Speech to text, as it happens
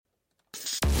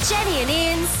Jenny and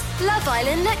Ian's Love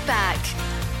Island Look Back.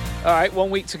 All right, 1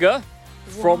 week to go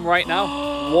from right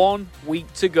now. 1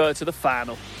 week to go to the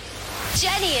final.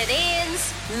 Jenny and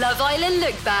Ian's Love Island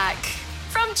Look Back.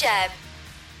 From Jeb.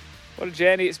 What a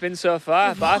journey it's been so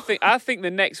far. But I think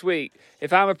the next week,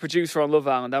 if I'm a producer on Love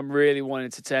Island, I'm really wanting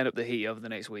to turn up the heat over the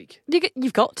next week.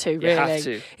 You've got to, really. You have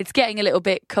to. It's getting a little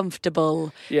bit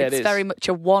comfortable. Yeah, it's it is. very much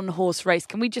a one-horse race.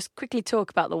 Can we just quickly talk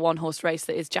about the one-horse race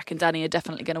that is Jack and Danny are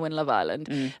definitely going to win Love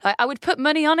Island? I would put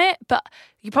money on it, but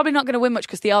you're probably not going to win much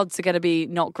because the odds are going to be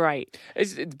not great.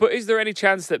 But is there any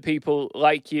chance that people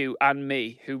like you and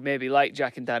me, who maybe like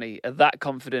Jack and Danny, are that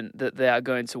confident that they are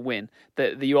going to win,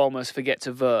 that you almost forget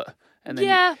to vote? And then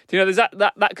Yeah. there's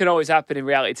that can always happen in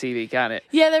reality TV, can't it?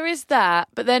 Yeah, there is that,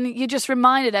 but then you're just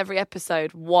reminded every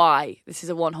episode why this is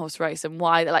a one-horse race and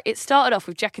why. Like, it started off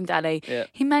with Jack and Danny. Yeah.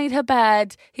 He made her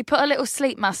bed. He put a little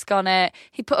sleep mask on it.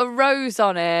 He put a rose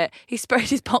on it. He sprayed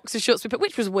his boxer shorts with it,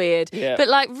 which was weird, Yeah. but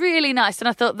like really nice. And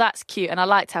I thought that's cute. And I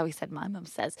liked how he said, "My mum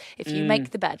says if you make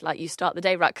the bed, like you start the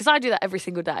day right," because I do that every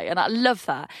single day, and I love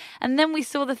that. And then we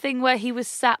saw the thing where he was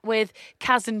sat with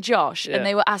Kaz and Josh, Yeah. and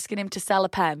they were asking him to sell a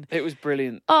pen. It was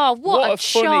brilliant. Oh, What what a a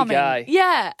funny charming guy.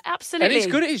 Yeah, absolutely. And he's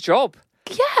good at his job.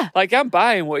 Yeah. Like, I'm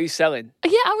buying what he's selling.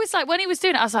 Yeah, I was like, when he was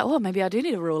doing it, I was like, oh, maybe I do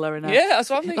need a ruler and Yeah, that's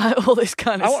what I'm thinking. like all this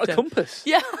kind of I stuff. want a compass.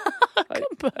 Yeah, Like,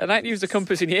 and I ain't used a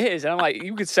compass in years. And I'm like,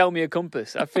 you could sell me a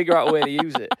compass. I'd figure out a way to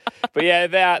use it. But yeah,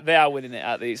 they are winning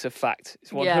it. It's a fact.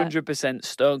 It's 100%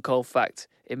 stone cold fact,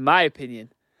 in my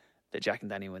opinion, that Jack and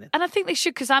Danny are winning. And I think they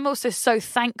should, because I'm also so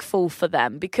thankful for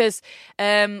them, because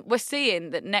we're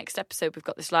seeing that next episode we've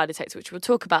got this lie detector, which we'll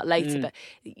talk about later, but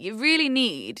you really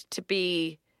need to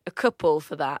be a couple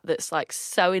for that's like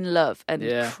so in love and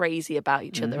crazy about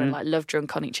each other and like love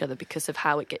drunk on each other because of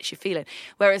how it gets you feeling.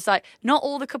 Whereas like not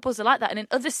all the couples are like that. And in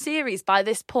other series by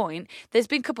this point, there's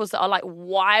been couples that are like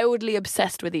wildly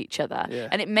obsessed with each other,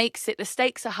 and it makes it, the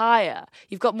stakes are higher.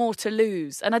 You've got more to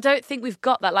lose. And I don't think we've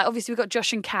got that. Like obviously we've got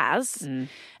Josh and Kaz.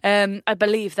 I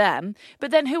believe them. But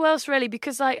then who else really?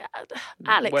 Because like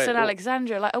Alex and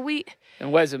Alexandra, like are we...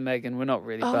 And Wes and Megan, we're not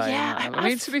really buying yeah, that. I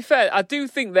mean, to be fair, I do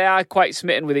think they are quite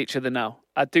smitten with each other now.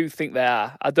 I do think they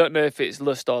are. I don't know if it's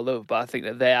lust or love, but I think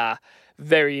that they are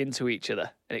very into each other,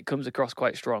 and it comes across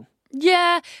quite strong.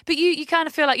 Yeah, but you kind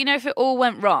of feel like, if it all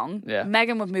went wrong, Yeah.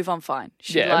 Megan would move on fine.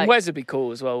 She'd Yeah, like, and Wes would be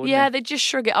cool as well, wouldn't yeah, he? they'd just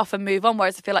shrug it off and move on,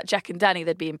 whereas I feel like Jack and Danny,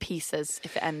 they'd be in pieces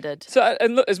if it ended. So,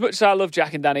 and look, as much as I love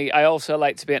Jack and Danny, I also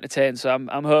like to be entertained. So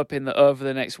I'm hoping that over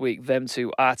the next week, them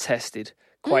two are tested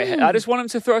quite. I just want them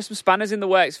to throw some spanners in the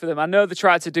works for them. I know they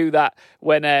tried to do that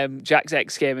when Jack's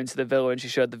ex came into the villa and she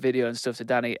showed the video and stuff to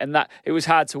Danny, and that it was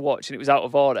hard to watch and it was out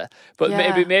of order. But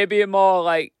Yeah. maybe a more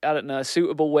like, I don't know,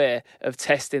 suitable way of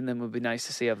testing them would be nice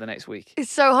to see over the next week. It's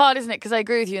so hard, isn't it? Because I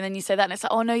agree with you, and then you say that, and it's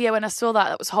like, oh no, yeah, when I saw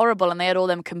that was horrible, and they had all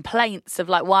them complaints of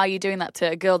like, why are you doing that to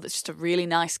a girl that's just a really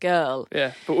nice girl?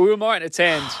 Yeah, but we were more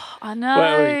entertained. I Were we?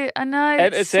 know, I know.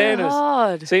 It's so Entertainers.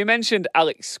 hard. So you mentioned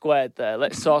Alex Squared there.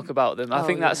 Let's talk about them.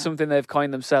 I think that's something they've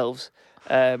coined themselves.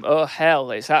 Oh,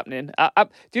 hell, it's happening. Do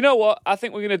you know what? I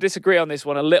think we're going to disagree on this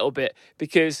one a little bit,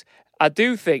 because I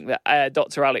do think that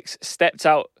Dr. Alex stepped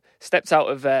out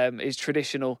of his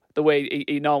traditional, the way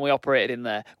he normally operated in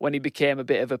there, when he became a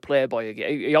bit of a playboy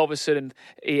again. He all of a sudden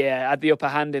he had the upper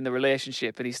hand in the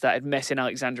relationship, and he started messing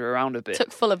Alexandra around a bit.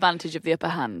 Took full advantage of the upper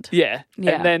hand. Yeah.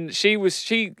 Yeah. And then she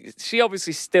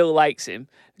obviously still likes him,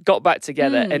 got back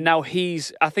together, and now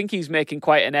I think he's making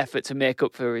quite an effort to make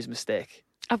up for his mistake.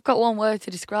 I've got one word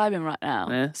to describe him right now.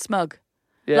 Yeah. Smug.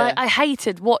 Yeah. Like, I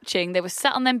hated watching. They were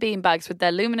sat on them beanbags with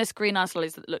their luminous green ice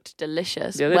lollies that looked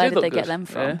delicious. Yeah, they Where did did look they get good. them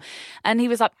from? Yeah. And he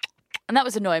was like, and that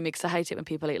was annoying me because I hate it when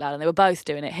people eat loud. And they were both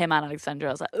doing it, him and Alexandra.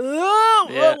 I was like, oh,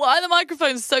 Yeah. why are the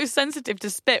microphones so sensitive to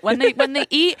spit? When they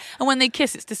eat and when they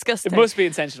kiss, it's disgusting. It must be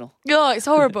intentional. Oh, it's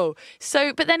horrible.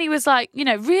 So, but then he was like,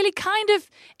 really kind of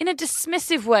in a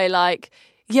dismissive way, like,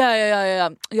 yeah,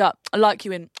 I like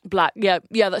you in black. Yeah,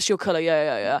 that's your colour.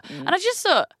 Yeah. And I just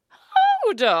thought,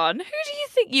 hold on, who do you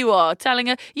think you are telling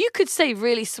her? You could say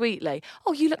really sweetly,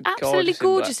 oh, you look absolutely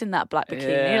gorgeous in that black bikini.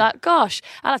 Yeah. You're like, gosh,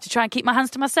 I'll have to try and keep my hands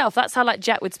to myself. That's how like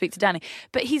Jack would speak to Danny.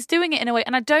 But he's doing it in a way,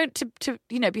 and I don't, to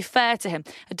be fair to him,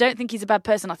 I don't think he's a bad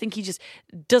person. I think he just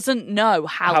doesn't know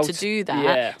how to do that.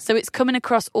 Yeah. So it's coming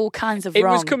across all kinds of It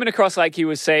wrong. was coming across like he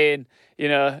was saying,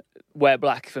 wear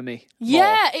black for me.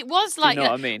 Yeah, it was like, know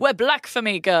what I mean? we're black for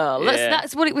me, girl. Yeah.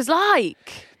 That's what it was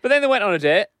like. But then they went on a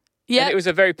date. Yeah. And it was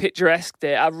a very picturesque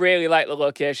date. I really like the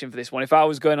location for this one. If I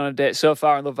was going on a date so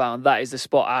far in Love Island, that is the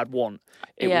spot I'd want.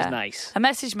 It was nice. I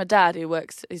messaged my dad who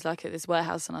works, he's like at this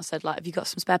warehouse, and I said, like, have you got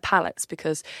some spare pallets?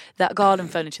 Because that garden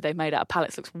furniture they've made out of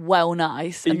pallets looks well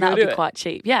nice, and that'll be quite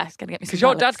cheap. Yeah, it's going to get me some Because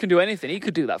your pallets. dad can do anything. He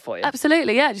could do that for you.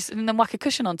 Absolutely, yeah. Just and then whack a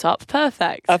cushion on top.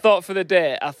 Perfect. I thought for the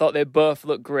date, I thought they both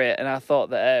looked great, and I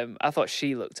thought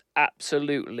she looked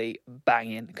absolutely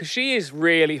banging because she is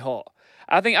really hot.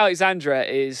 I think Alexandra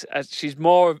she's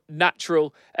more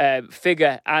natural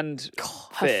figure and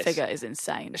her face. figure is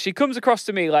insane. She comes across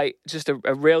to me like just a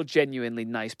real genuinely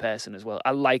nice person as well.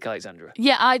 I like Alexandra.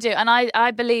 Yeah, I do, and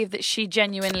I believe that she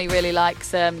genuinely really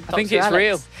likes. I think it's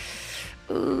real.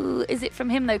 Ooh, is it from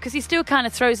him though? Because he still kind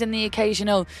of throws in the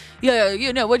occasional,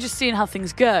 we're just seeing how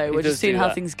things go. We're just seeing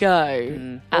how things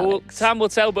go. Well, time will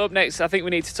tell. But up next, I think we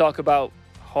need to talk about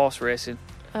horse racing.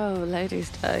 Oh, Ladies'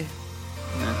 Day.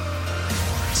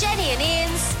 Jenny and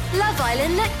Ian's Love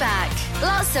Island Look Back.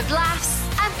 Lots of laughs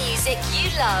and music you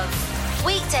love.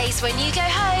 Weekdays when you go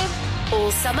home,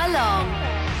 all summer long.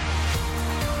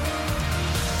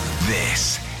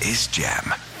 This is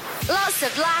Gem. Lots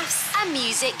of laughs and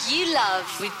music you love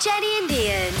with Jenny and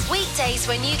Ian. Weekdays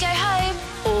when you go home,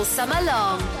 all summer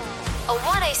long. On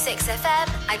 106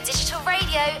 FM and digital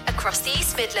radio across the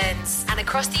East Midlands and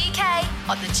across the UK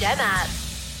on the Gem app.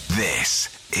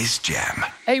 This is Gem.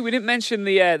 Hey, we didn't mention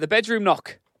the bedroom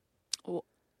knock.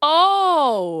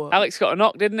 Oh! Alex got a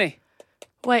knock, didn't he?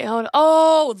 Wait, hold on.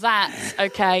 Oh, that.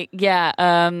 Okay, yeah.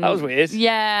 That was weird.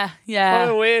 Yeah. What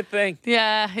a weird thing.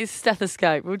 Yeah, his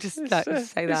stethoscope. We'll just say that.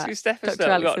 It's his stethoscope. Dr.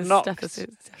 Alex got knocked. stethoscope.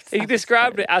 He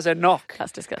described it as a knock.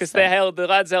 That's disgusting. Because the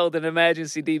lads held an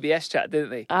emergency DBS chat, didn't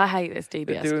they? I hate this DBS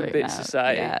They're doing group bit now.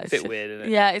 society. Yeah, a bit weird, isn't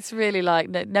it? Yeah, it's really like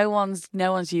no one's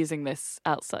using this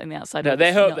outside in the outside. No, world. they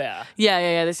This is hope not- they are.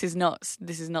 Yeah. This is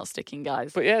not sticking,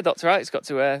 guys. But yeah, Dr. Alex got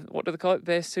to what do they call it?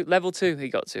 Base 2, level 2. He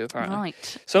got to apparently.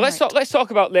 Right. So let's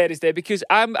talk about Ladies' Day because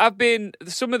I've been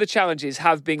some of the challenges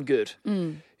have been good.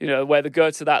 You know, where they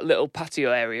go to that little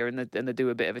patio area and they do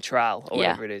a bit of a trial or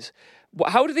whatever it is.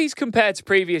 How do these compare to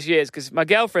previous years? Because my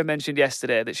girlfriend mentioned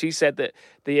yesterday that she said that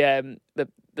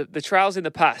the trials in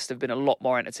the past have been a lot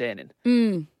more entertaining.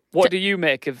 What do you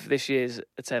make of this year's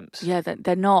attempts? Yeah,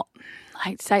 they're not. I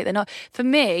hate to say it, they're not. For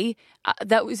me,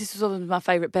 this was always my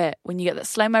favourite bit when you get that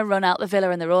slow mo run out the villa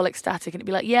and they're all ecstatic, and it'd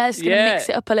be like, yeah, it's going to mix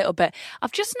it up a little bit.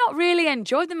 I've just not really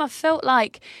enjoyed them. I felt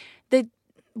like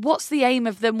what's the aim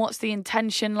of them? What's the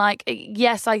intention? Like,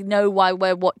 yes, I know why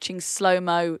we're watching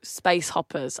slow-mo space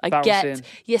hoppers. I get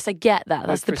that.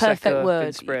 That's the perfect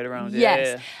word. Sprayed around.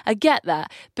 Yes, I get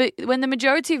that. But when the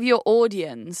majority of your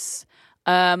audience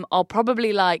are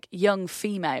probably like young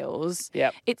females.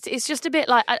 Yep. It's just a bit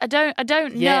like I don't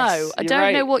Yes, know. I you're don't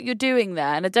right. know what you're doing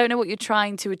there, and I don't know what you're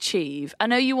trying to achieve. I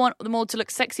know you want them all to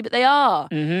look sexy, but they are.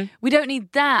 Mm-hmm. We don't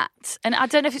need that. And I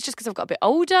don't know if it's just because I've got a bit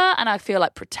older and I feel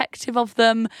like protective of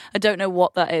them. I don't know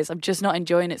what that is. I'm just not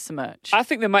enjoying it so much. I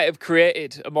think they might have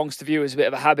created amongst the viewers a bit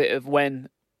of a habit of when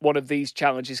one of these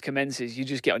challenges commences, you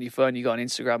just get on your phone, you go on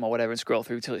Instagram or whatever and scroll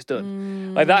through till it's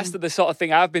done. Like that's the sort of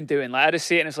thing I've been doing. Like I just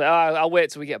see it and it's like, I'll wait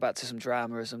till we get back to some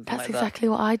drama or something That's like exactly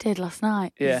what I did last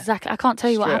night. Yeah. Exactly. I can't tell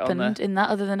you what Straight on happened there. in that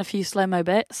other than a few slow-mo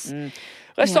bits. that.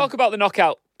 Let's talk about the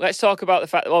knockout. Let's talk about the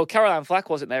fact that, Caroline Flack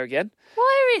wasn't there again.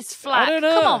 Where is Flack? I don't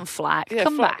know. Come on, Flack. Yeah,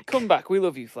 Come Flack, back. Come back. We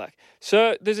love you, Flack.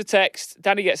 So there's a text.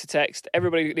 Danny gets a text.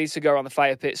 Everybody needs to go around the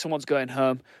fire pit. Someone's going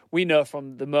home. We know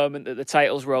from the moment that the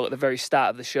titles roll at the very start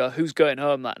of the show who's going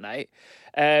home that night.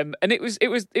 And it was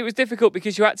difficult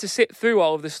because you had to sit through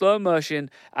all of the slow motion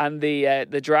and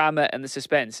the drama and the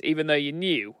suspense, even though you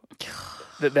knew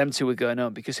that them two were going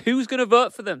home. Because who's going to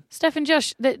vote for them? Steph and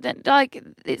Josh, they've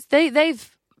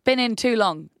been in too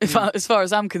long, as far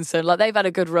as I'm concerned. Like, they've had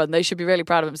a good run. They should be really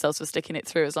proud of themselves for sticking it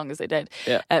through as long as they did,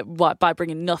 by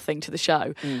bringing nothing to the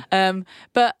show.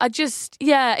 But I just,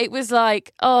 it was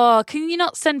like, can you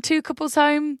not send two couples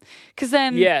home? Because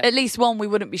then at least one we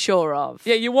wouldn't be sure of.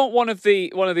 Yeah, you want one of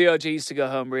the OGs to go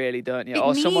home, really, don't you?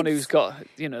 Or someone who's got,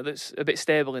 that's a bit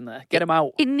stable in there. Get them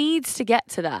out. It needs to get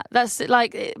to that. That's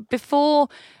like before.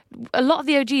 A lot of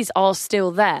the OGs are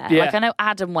still there. Yeah. Like I know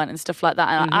Adam went and stuff like that,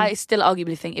 and I still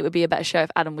arguably think it would be a better show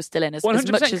if Adam was still in. 100%,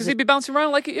 because he'd be bouncing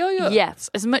around like a yo-yo. Yes,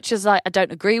 as much as I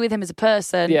don't agree with him as a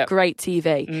person, great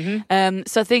TV.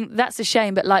 So I think that's a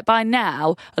shame. But like by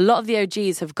now, a lot of the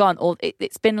OGs have gone. Or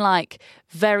it's been like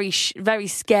very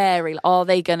scary. Like, are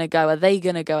they going to go? Are they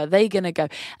going to go? Are they going to go?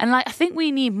 And like I think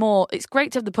we need more. It's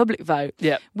great to have the public vote.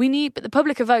 Yeah, but the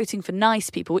public are voting for nice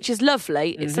people, which is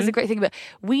lovely. It says a great thing, but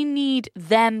we need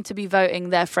them them to be voting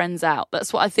their friends out.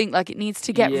 That's what I think. Like, it needs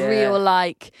to get Yeah. real.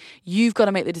 Like, you've got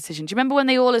to make the decision. Do you remember when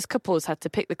they all as couples had to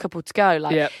pick the couple to go?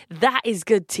 Like, Yep. that is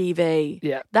good TV.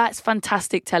 Yeah. That's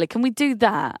fantastic telly. Can we do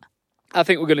that? I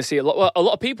think we're going to see a lot. Well, a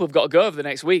lot of people have got to go over the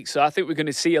next week, so I think we're going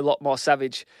to see a lot more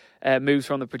savage moves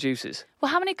from the producers.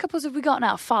 Well, how many couples have we got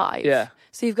now? 5. Yeah.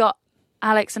 So you've got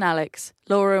Alex and Alex,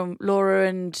 Laura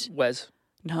and Wes,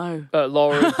 no,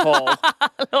 Laura and Paul.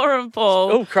 Laura and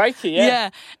Paul. Oh, crikey!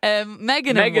 Yeah.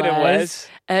 Megan and and Wes.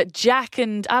 Jack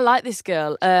and I like this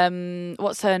girl.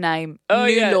 What's her name? Oh,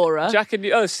 New yeah. Laura. Jack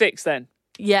and 6 then.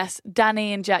 Yes,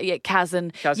 Danny and Jack. Yeah, Kaz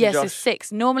and Kaz and yes, Josh. it's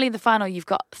 6. Normally in the final you've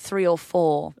got 3 or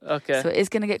 4. Okay. So it is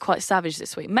going to get quite savage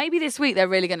this week. Maybe this week they're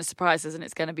really going to surprise us and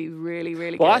it's going to be really,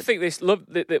 really Well, good. I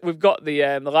think we've got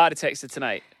the lie detector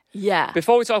tonight. Yeah.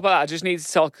 Before we talk about that, I just need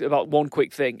to talk about one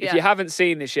quick thing. If Yeah. you haven't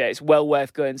seen this yet, it's well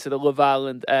worth going to the Love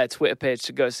Island Twitter page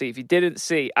to go see. If you didn't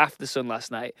see After the Sun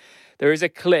last night, there is a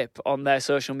clip on their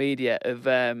social media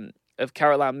of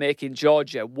Caroline making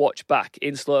Georgia watch back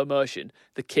in slow motion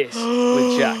the kiss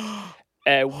with Jack.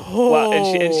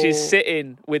 And she's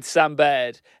sitting with Sam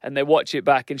Baird and they watch it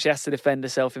back and she has to defend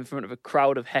herself in front of a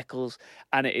crowd of heckles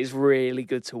and it is really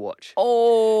good to watch.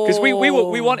 Oh. Because we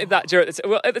wanted that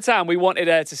at the time. We wanted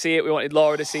her to see it. We wanted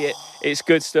Laura to see it. It's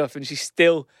good stuff, and she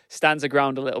still stands her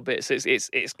ground a little bit. So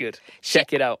it's good.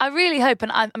 Check it out. I really hope,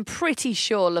 and I'm pretty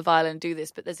sure Love Island do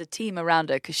this, but there's a team around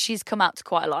her because she's come out to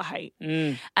quite a lot of hate,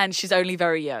 and she's only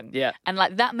very young. Yeah. And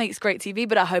like that makes great TV.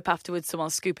 But I hope afterwards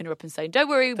someone's scooping her up and saying, "Don't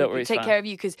worry, we'll it's take fine. care of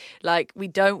you," because like we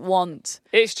don't want.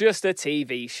 It's just a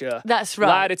TV show. That's right.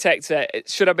 Lie detector.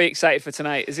 Should I be excited for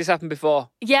tonight? Has this happened before?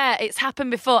 Yeah, it's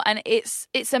happened before, and it's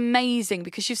amazing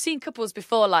because you've seen couples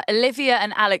before, like Olivia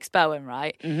and Alex Bowen,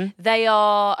 right? Mm-hmm. They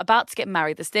are about to get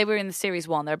married. They were in the series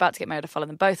 1. They're about to get married. I follow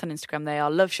them both on Instagram. They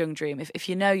are Love's Young Dream. If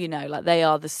you know, you know. Like they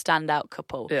are the standout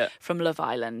couple from Love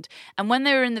Island. And when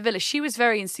they were in the villa, she was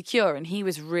very insecure and he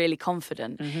was really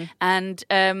confident. Mm-hmm.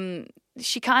 And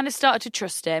she kind of started to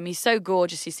trust him. He's so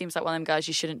gorgeous. He seems like one of them guys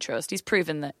you shouldn't trust. He's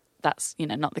proven that that's,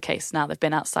 not the case now. They've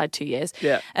been outside 2 years.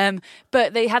 Yeah.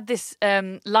 But they had this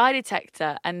lie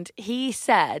detector and he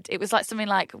said, it was like something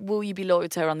like, will you be loyal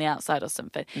to her on the outside or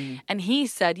something? And he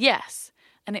said, yes.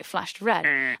 And it flashed red.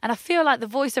 And I feel like the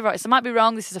voiceover artist, I might be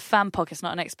wrong, this is a fan podcast,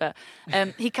 not an expert.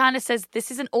 He kind of says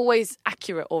this isn't always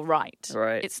accurate or right.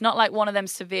 Right. It's not like one of them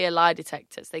severe lie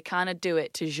detectors. They kind of do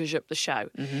it to zhuzh up the show.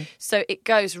 Mm-hmm. So it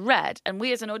goes red. And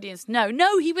we as an audience know,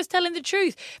 no, he was telling the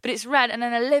truth. But it's red. And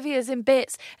then Olivia's in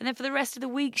bits. And then for the rest of the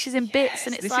week, she's in bits.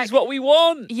 And it's this like, is what we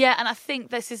want. Yeah, and I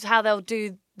think this is how they'll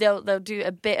do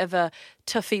a bit of a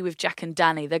toughie with Jack and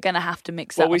Danny. They're going to have to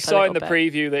mix that up Well, we saw in the bit.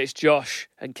 preview that it's Josh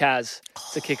and Kaz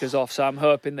to kick us off, so I'm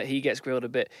hoping that he gets grilled a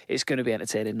bit. It's going to be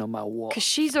entertaining no matter what. Because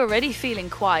she's already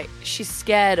feeling she's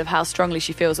scared of how strongly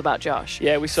she feels about Josh.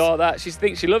 Yeah, we saw that. She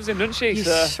thinks she loves him, doesn't she? He's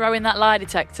So throwing that lie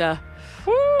detector.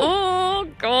 woo, Oh,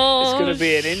 God. it's going to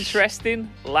be an interesting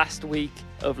last week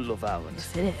of Love Island.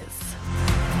 Yes, it is.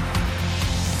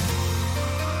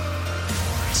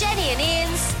 Jenny and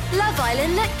Ian's Love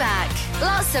Island Look Back.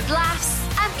 Lots of laughs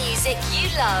and music you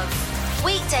love.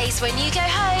 Weekdays when you go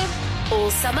home, all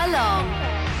summer long.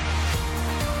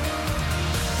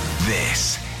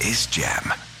 This is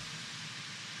Gem.